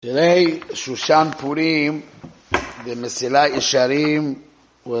Today, Shushan Purim, the Mesilat Yesharim,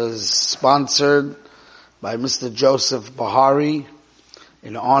 was sponsored by Mr. Joseph Bahari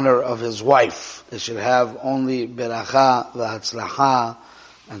in honor of his wife. They should have only beracha, v'hatzlacha,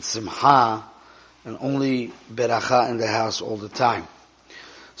 and simcha, and only beracha in the house all the time.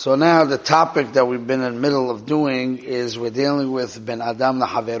 So now the topic that we've been in the middle of doing is we're dealing with Ben Adam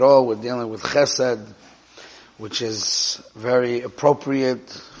Lahavero, we're dealing with Chesed, which is very appropriate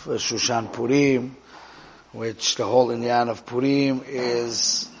for Shushan Purim, which the whole inyan of Purim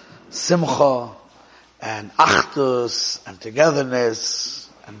is simcha and achdus and togetherness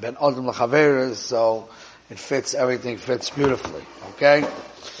and ben adam l'chaveres, so it fits, everything fits beautifully. Okay?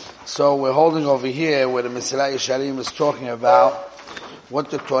 So we're holding over here where the Mesilat Yesharim is talking about what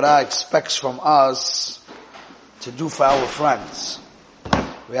the Torah expects from us to do for our friends.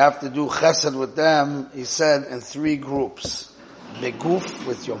 We have to do chesed with them, he said, in three groups. Beguf,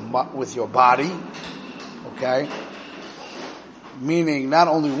 with your body, okay? Meaning not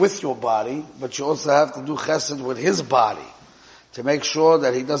only with your body, but you also have to do chesed with his body to make sure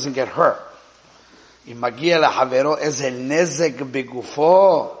that he doesn't get hurt. If magia lahavero eze nezek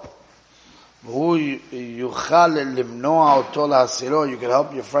begufo, v'hu yuchal limnoa oto lahasiro, you can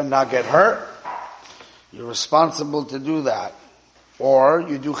help your friend not get hurt. You're responsible to do that. Or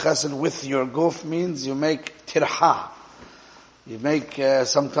you do chesed with your guf, means you make tirha. You make,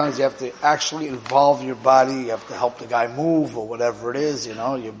 sometimes you have to actually involve your body, you have to help the guy move or whatever it is,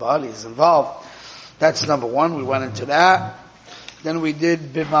 your body is involved. That's number one, we went into that. Then we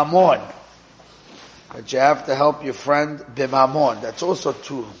did bimamon. That you have to help your friend bimamon. That's also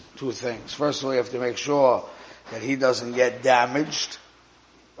two things. First of all, you have to make sure that he doesn't get damaged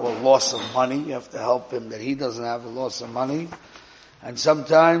or loss of money. You have to help him that he doesn't have a loss of money. And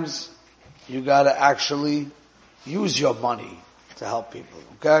sometimes you gotta actually use your money to help people,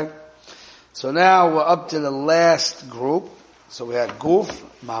 okay? So now we're up to the last group. So we had Guf,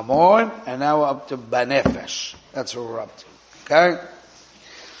 Mamon, and now we're up to Banefesh. That's what we're up to, okay?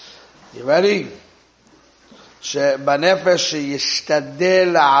 You ready? בנפש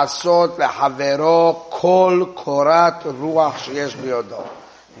שישתדל לעשות לחברו כל קורת רוח שיש בידו.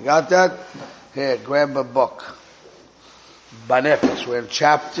 You got that? Here, grab a book. Banefesh, we're in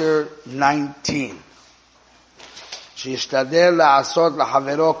chapter 19. שישתדל לעשות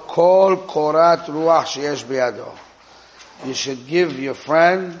לחברו כל קורת רוח שיש בידו. You should give your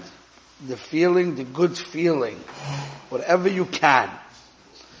friend the feeling, the good feeling, whatever you can.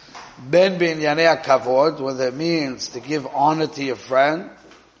 Ben בענייני הכבוד, whether it means to give honor to your friend,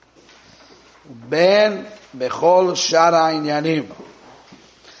 Ben בכל שאר העניינים.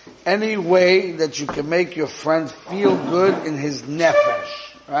 Any way that you can make your friend feel good in his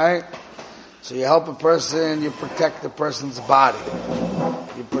nefesh, right? So you help a person, you protect the person's body.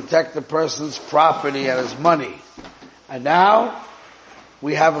 You protect the person's property and his money. And now,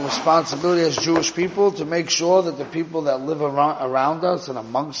 we have a responsibility as Jewish people to make sure that the people that live around us and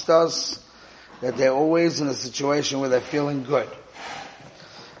amongst us, that they're always in a situation where they're feeling good.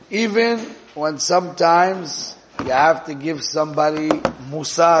 Even when sometimes you have to give somebody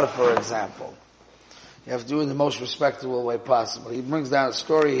musar, for example. You have to do it in the most respectable way possible. He brings down a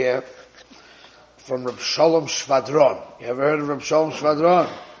story here from Reb Shalom Shvadron. You ever heard of Reb Shalom Shvadron?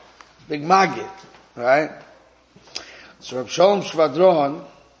 Big Maggid, right? So Reb Shalom Shvadron,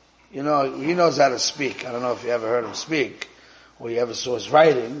 he knows how to speak. I don't know if you ever heard him speak, or you ever saw his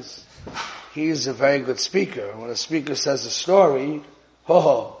writings. He's a very good speaker. When a speaker says a story,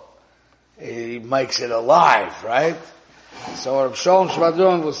 he makes it alive, right? So Reb Shalom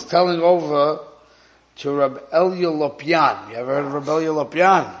Shvadron was telling over to Reb Elia Lopian. You ever heard of Reb Elia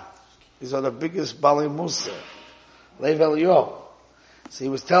Lopian? These are the biggest Bali Musa. Lev Elio. So he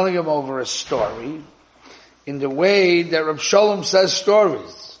was telling him over a story in the way that Reb Shalom says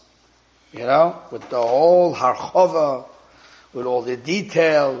stories. With the whole harchova, with all the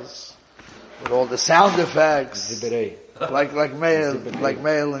details, with all the sound effects. like Meir and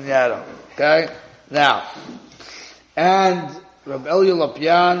Yado. Okay? Now, and Reb Elia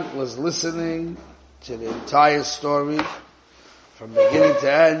Lopian was listening to the entire story from beginning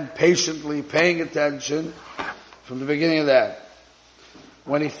to end, patiently paying attention from the beginning of that.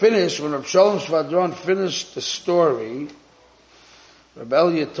 When Reb Shalom Shvadron finished the story, Reb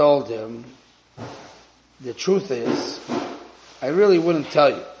Elia told him, the truth is, I really wouldn't tell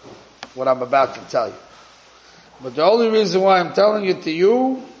you what I'm about to tell you. But the only reason why I'm telling it to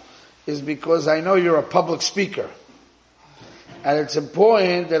you is because I know you're a public speaker. And it's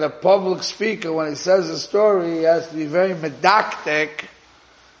important that a public speaker, when he says a story, he has to be very medactic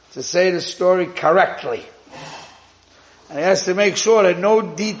to say the story correctly. And he has to make sure that no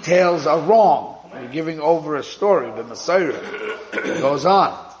details are wrong. You're giving over a story, the Messiah goes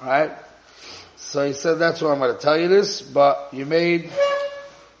on, right? So he said, that's why I'm going to tell you this, but you made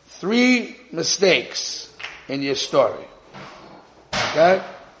 3 mistakes in your story. Okay?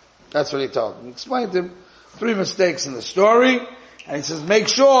 That's what he told him. He explained to him 3 mistakes in the story, and he says, make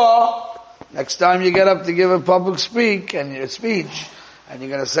sure next time you get up to give a public speech, and you're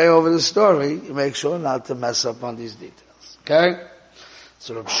going to say over the story, you make sure not to mess up on these details. Okay?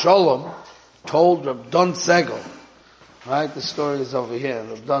 So Reb Sholem told Reb Don Segel, right? The story is over here.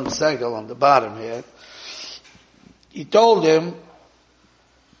 Reb Don Segel on the bottom here. He told him,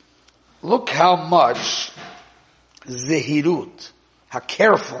 look how much zehirut, how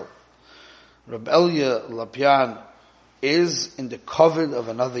careful Reb Elia Lopian is in the covet of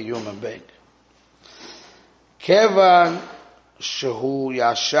another human being. Kevan shehu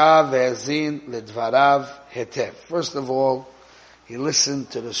yashav ve'ezin ledvarav hetev. First of all, he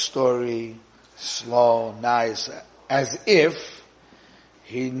listened to the story slow, nice, as if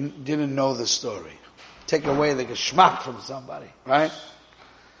he didn't know the story. Take away the geschmack from somebody, right?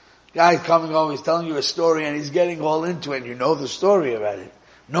 Guy's coming over, he's telling you a story and he's getting all into it and you know the story already.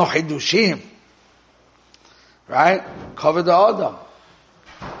 No hidushim. Right? Cover the Adam.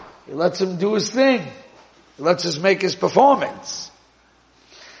 He lets him do his thing. He lets us make his performance.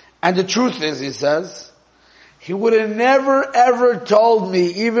 And the truth is, he says, he would have never ever told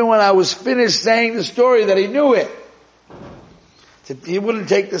me, even when I was finished saying the story, that he knew it. He wouldn't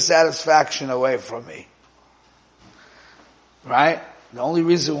take the satisfaction away from me. Right? The only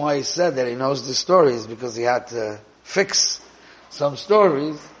reason why he said that he knows the story is because he had to fix some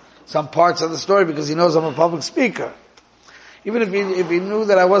stories, some parts of the story, because he knows I'm a public speaker. Even if he knew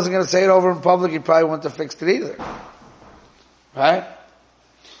that I wasn't going to say it over in public, he probably wouldn't have fixed it either. Right?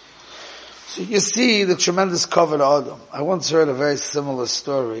 So you see the tremendous covet Adam. I once heard a very similar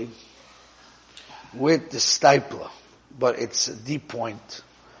story with the Stipler, but it's a deep point.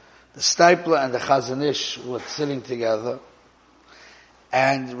 The Stipler and the Chazon Ish were sitting together,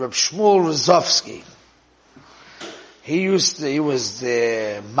 and Reb Shmuel Rozovsky, he was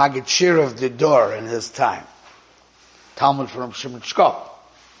the Magachir of the Dor in his time. Talmud from Shimon Shkop.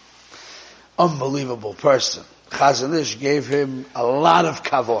 Unbelievable person. Chazon Ish gave him a lot of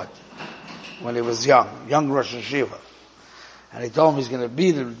kavod when he was young Rosh Hashiva. And he told him he's going to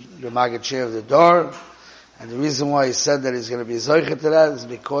be the Magachir of the Dor. And the reason why he said that he's going to be Zoichet to that is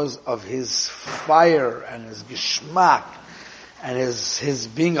because of his fire and his geschmack and his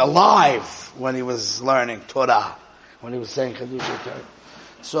being alive when he was learning Torah, when he was saying Chiddushei Torah.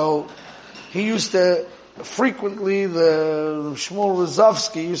 So he used to frequently, the Shmuel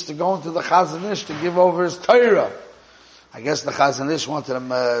Rozovsky used to go into the Chazon Ish to give over his Torah. I guess the Chazon Ish wanted him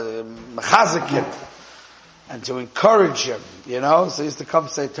mechazik him and to encourage him, So he used to come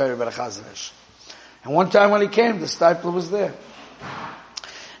say Torah by the Chazon Ish. And one time when he came, the Stipler was there.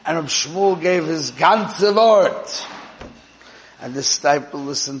 And Reb Shmuel gave his ganze Wort. And the Stipler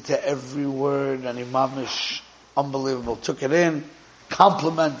listened to every word, and Imamish, unbelievable, took it in,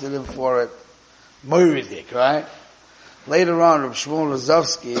 complimented him for it. Moiridik, right? Later on, Reb Shmuel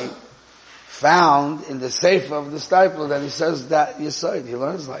Rozovsky found in the Sefer of the Stipler that he says that Yesod, he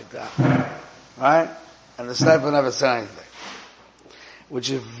learns like that. Right? And the Stipler never said anything. Which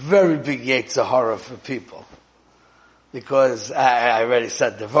is very big Yetzer Hara for people. Because I already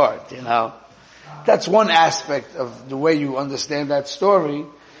said the word, That's one aspect of the way you understand that story,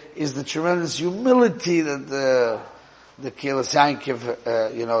 is the tremendous humility that the Kehillas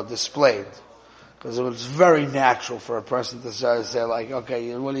Yankov, displayed. Because it was very natural for a person to say like,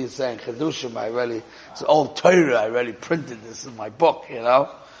 okay, what are you saying? Chedushim, it's old Torah, I already printed this in my book,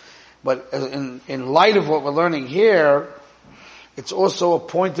 But in light of what we're learning here, it's also a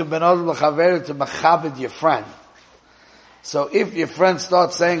point of ben adam l'chaver to machabed your friend. So if your friend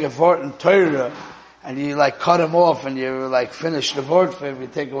starts saying a word in Torah, and you cut him off and you finish the word for him, you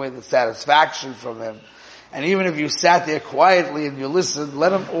take away the satisfaction from him. And even if you sat there quietly and you listened,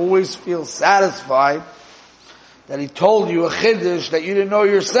 let him always feel satisfied that he told you a chiddush that you didn't know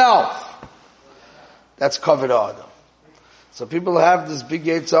yourself. That's covered Adam. So people have this big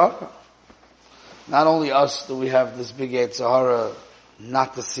Yetzer Hara. Not only us do we have this big Yetzer Hara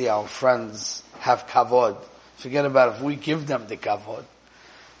not to see our friends have kavod. Forget about if we give them the kavod.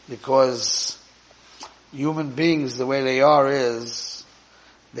 Because human beings, the way they are is,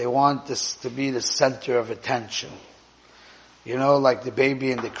 they want this to be the center of attention. Like the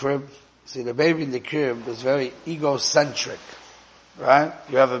baby in the crib. See, the baby in the crib is very egocentric. Right?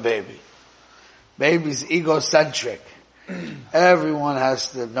 You have a baby. Baby's egocentric. Everyone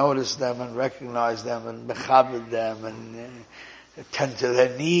has to notice them and recognize them and mechabed them and attend to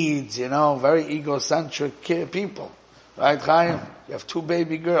their needs, very egocentric people. Right, Chaim? You have 2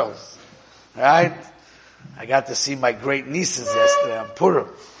 baby girls. Right? I got to see my great nieces yesterday on Purim.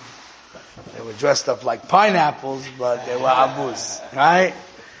 They were dressed up like pineapples, but they were abus. Right?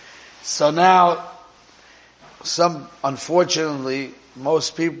 So now, unfortunately,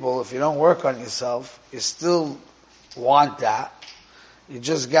 most people, if you don't work on yourself, you still want that. You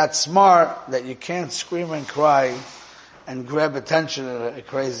just got smart that you can't scream and cry and grab attention in a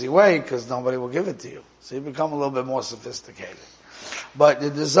crazy way because nobody will give it to you. So you become a little bit more sophisticated. But the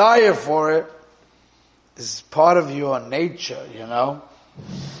desire for it is part of your nature,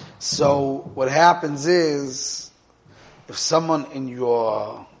 So what happens is, if someone in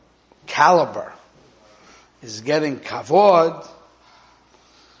your caliber is getting kavod,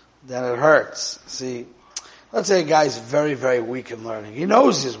 then it hurts. See, let's say a guy's very, very weak in learning. He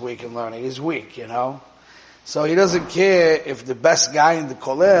knows he's weak in learning. He's weak, So he doesn't care if the best guy in the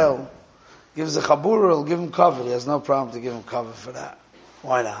kollel gives a chabura, he'll give him cover. He has no problem to give him cover for that.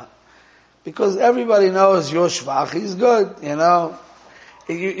 Why not? Because everybody knows your shvach, he's good,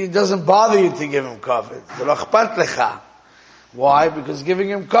 It doesn't bother you to give him cover. Why? Because giving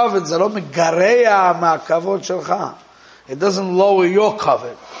him cover, it doesn't lower your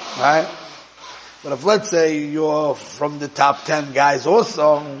cover, right? But if, let's say, you're from the top 10 guys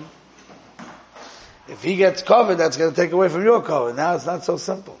also, if he gets covered, that's going to take away from your cover. Now it's not so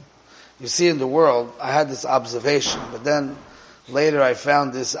simple. You see, in the world, I had this observation, but then later I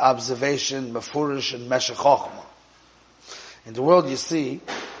found this observation, mefurish and meshech chochmah. In the world, you see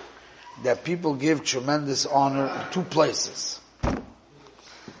that people give tremendous honor in 2 places.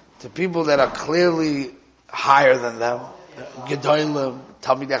 To people that are clearly higher than them, gedolim,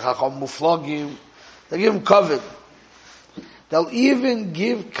 talmidei chacham, muflogim, they give them kavod. They'll even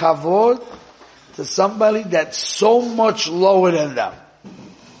give kavod to somebody that's so much lower than them.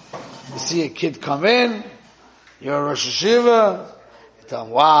 You see a kid come in, you're a Rosh Hashiva, you tell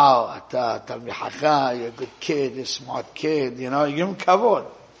him, wow, talmid chacham, you're a good kid, you're a smart kid, you give him kavod.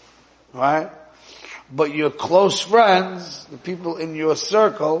 Right? But your close friends, the people in your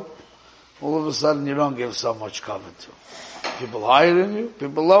circle, all of a sudden you don't give so much kavod to. People higher than you,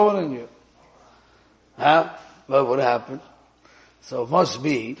 people lower than you. Well, what happened? So it must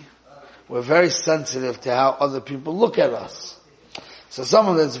be, we're very sensitive to how other people look at us. So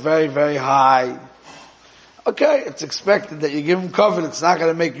someone that's very, very high, okay, it's expected that you give him cover. It's not going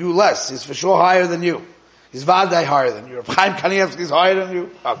to make you less. He's for sure higher than you. He's vadai higher than you. Reb Chaim Kanievsky is higher than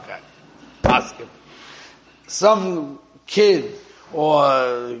you. Okay, ask him. Some kid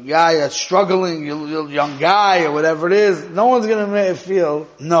or guy that's struggling, young guy or whatever it is, no one's going to make it feel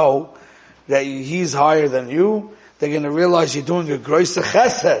that he's higher than you. They're going to realize you're doing a groisa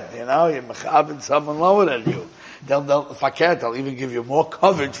chesed. You're mechabed someone lower than you. They'll even give you more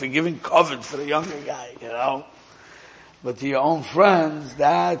coverage for giving coverage for the younger guy, But to your own friends,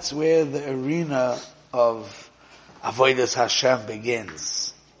 that's where the arena of avodas Hashem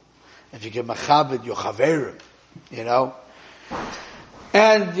begins. If you get mechabed your chaverim,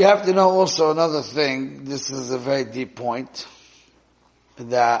 And you have to know also another thing, this is a very deep point,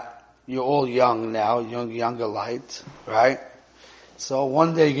 that you're all young now, younger light, right? So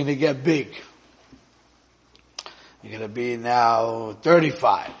one day you're going to get big. You're going to be now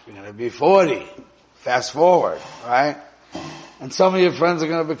 35. You're going to be 40. Fast forward, right? And some of your friends are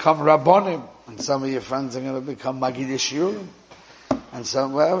going to become Rabbonim. And some of your friends are going to become Magidei Shiurim. And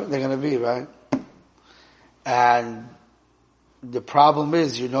some, whatever they're going to be, right? And the problem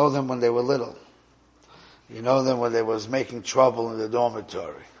is, you know them when they were little. You know them when they was making trouble in the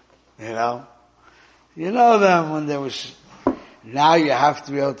dormitory. You know them when they was, now you have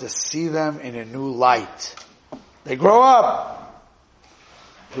to be able to see them in a new light. They grow up.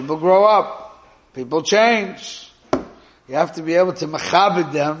 People grow up. People change. You have to be able to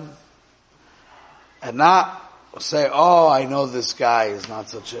mechabed them and not say, oh, I know this guy is not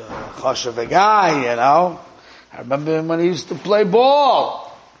such a chashav a guy, I remember him when he used to play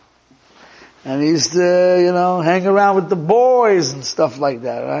ball. And he used to, hang around with the boys and stuff like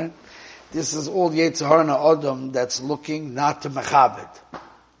that, right? This is all Yetzer Hara Adam that's looking not to mechabed.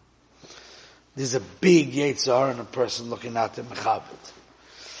 There's a big Yetzer Hara in a person looking not to mechabed.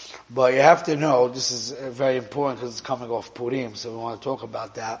 But you have to know, this is very important because it's coming off Purim, so we want to talk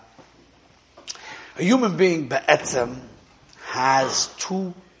about that. A human being, be'etzem, has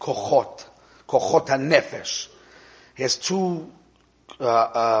 2 kochot ha-nefesh. He has 2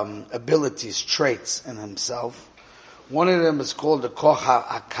 abilities, traits in himself. One of them is called the koch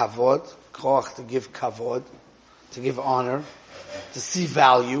ha-kavod, koch to give kavod, to give honor, to see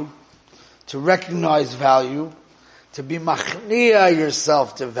value, to recognize value, to be machniya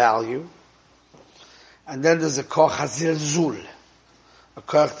yourself to value. And then there's a koch hazilzul, a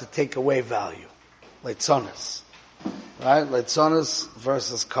koch to take away value. Leitzonis. Right? Leitzonis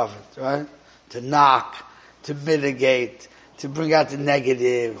versus covet, right? To knock, to mitigate, to bring out the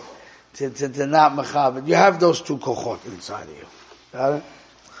negative, to not machabed. You have those two kochot inside of you. Got it?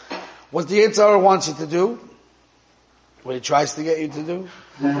 What the Yetzer Hara wants you to do, what he tries to get you to do,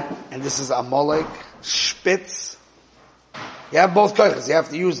 and this is Amalek, Spitz. You have both kochos, you have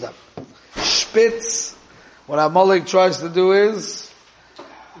to use them. Spitz, what Amalek tries to do is,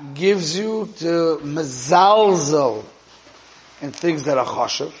 gives you to mezalzel in things that are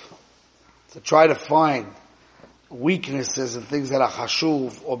chashuv, to try to find weaknesses in things that are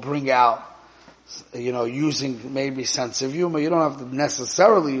chashuv, or bring out, using maybe sense of humor. You don't have to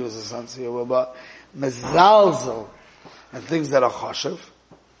necessarily use a sense of humor, but mezalzel and things that are chashuv.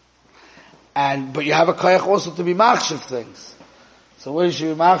 But you have a koyach also to be machshav things. So what is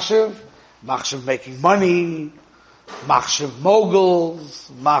you machshav? Machshav making money, machshav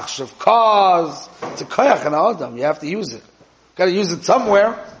moguls, machshav cars. It's a koyach in Adam. You have to use it. Got to use it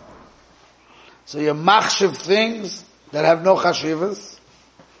somewhere. So you machshav things that have no chashivas.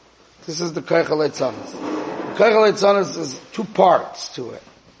 This is the koyach haletzanis. The koyach haletzanis is two parts to it.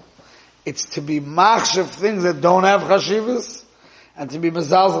 It's to be machshav things that don't have chashivas, and to be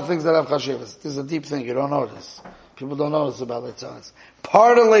mezalzel things that have chashivas. This is a deep thing. You don't know this. People don't know this about leitzanis.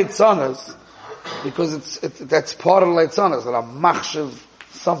 Part of leitzanis, because that's part of leitzanis, that a machshav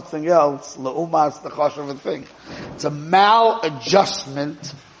something else, leumas the chashav thing. It's a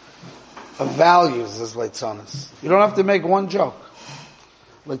maladjustment of values as leitzanis. You don't have to make one joke.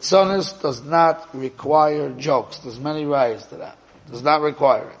 Leitzanis does not require jokes. There's many rayas to that. It does not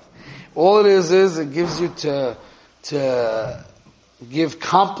require it. All it is it gives you to give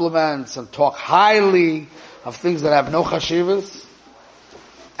compliments and talk highly of things that have no chashivas,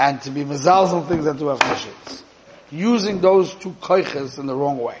 and to be mezalzel things that do have chashivas. Using those two koiches in the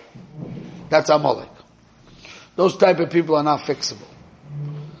wrong way. That's Amalek. Those type of people are not fixable.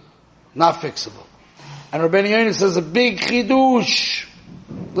 Not fixable. And Rabbeinu Yonah says a big chidush.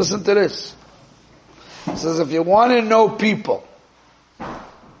 Listen to this. He says if you want to know people,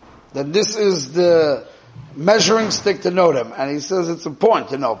 then this is the measuring stick to know them. And he says it's important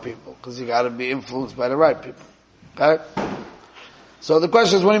to know people, because you got to be influenced by the right people. Okay? So the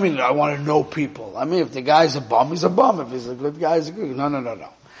question is, what do you mean, I want to know people? I mean, if the guy's a bum, he's a bum. If he's a good guy, he's a good guy. No.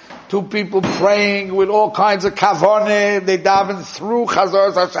 Two people praying with all kinds of kavaneh, they daven through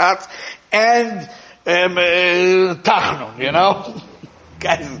Chazor Hashatz and Tachnun,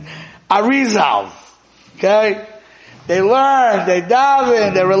 Guys, Arizal. Okay? They learn, they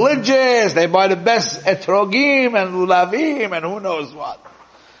daven, they're religious, they buy the best etrogim and lulavim and who knows what.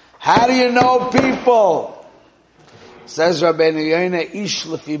 How do you know people? Says Rabbeinu Yonah, ish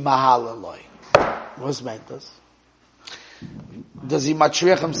lefi mahalaloi. What's meant this? Does he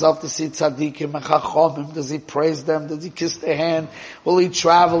matriach himself to see tzaddikim and chachomim? Does he praise them? Does he kiss their hand? Will he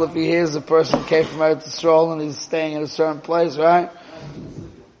travel if he hears a person came from Eretz Yisrael and he's staying in a certain place, right?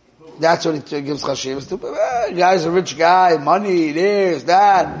 That's what he gives chashivas to. The guy's a rich guy, money, this,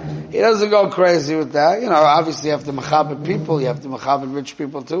 that. He doesn't go crazy with that. Obviously you have to mechabed people, you have to mechabed rich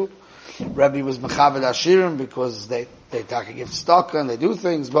people too. Rebbe was mechabed ashirim because they give stock and they do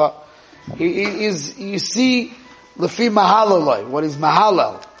things, but he is, you see, lefi mahalaloi, what is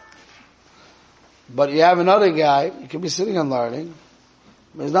mahalal. But you have another guy, he can be sitting and learning,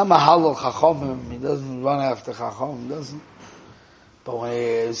 but he's not mahalal chachomim, he doesn't run after chachom, doesn't. But when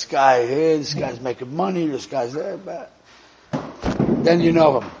this guy here, this guy's making money, this guy's there, but then you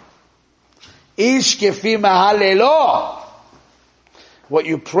know him. Ish kefi mahalelo. What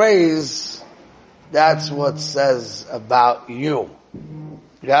you praise, that's what says about you.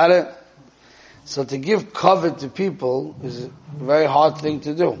 Got it? So to give covet to people is a very hard thing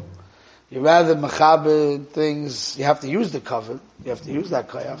to do. You rather mechaber things, you have to use the covet, you have to use that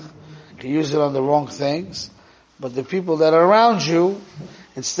koyach. You can use it on the wrong things. But the people that are around you,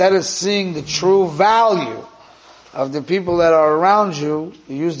 instead of seeing the true value of the people that are around you,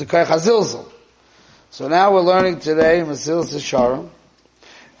 you use the koyach hazilzal. So now we're learning today in Mesilas Yesharim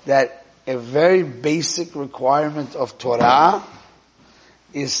that a very basic requirement of Torah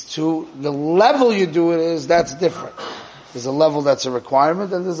is to, the level you do it is, that's different. There's a level that's a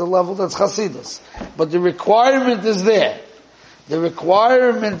requirement and there's a level that's chasidus. But the requirement is there. The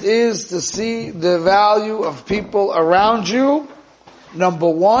requirement is to see the value of people around you. Number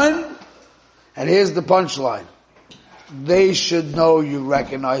one, and here's the punchline. They should know you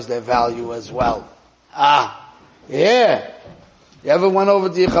recognize their value as well. Yeah. You ever went over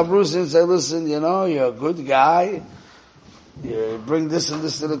to your chavrus and say, listen, you're a good guy. You bring this and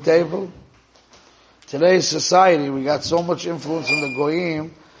this to the table. Today's society, we got so much influence on the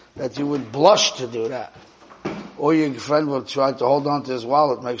goyim that you would blush to do that. Or your friend will try to hold on to his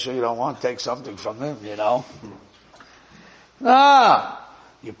wallet, make sure you don't want to take something from him, Nah.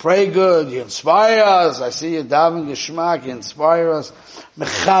 You pray good, you inspire us. I see you davening geschmack, you inspire us.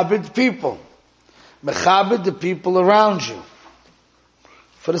 Mechabed people. Mechabed the people around you.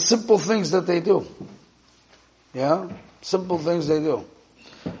 For the simple things that they do. Yeah? Simple things they do.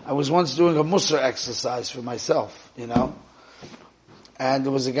 I was once doing a Musar exercise for myself, And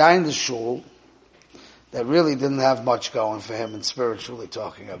there was a guy in the shul that really didn't have much going for him and spiritually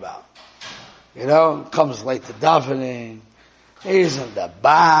talking about. Comes late to davening. He's in the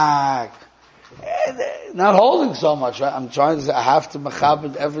back. Not holding so much, right? I'm trying to say, I have to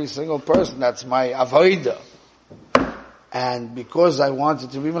mechabed every single person. That's my avodah. And because I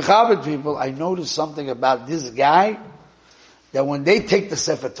wanted to be mechabed people, I noticed something about this guy, that when they take the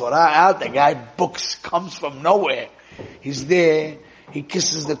Sefer Torah out, the guy comes from nowhere. He's there, he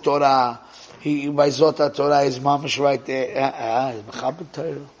kisses the Torah, by Zota Torah, his mamash right there. He's mechabed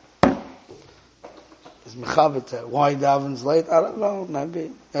Torah. He's mechabed Torah. Why he davens late? I don't know,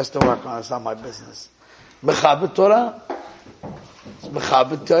 maybe. He has to work on it, it's not my business. Mechabed Torah. It's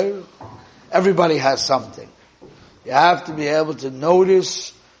mechabed Torah. Everybody has something. You have to be able to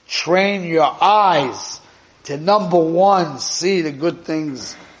notice, train your eyes to number one, see the good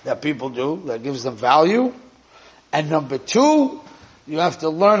things that people do, that gives them value. And number two, you have to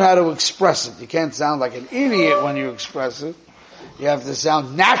learn how to express it. You can't sound like an idiot when you express it. You have to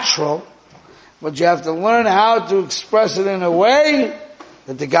sound natural, but you have to learn how to express it in a way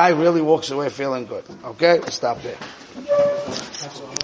that the guy really walks away feeling good. Okay? Stop there.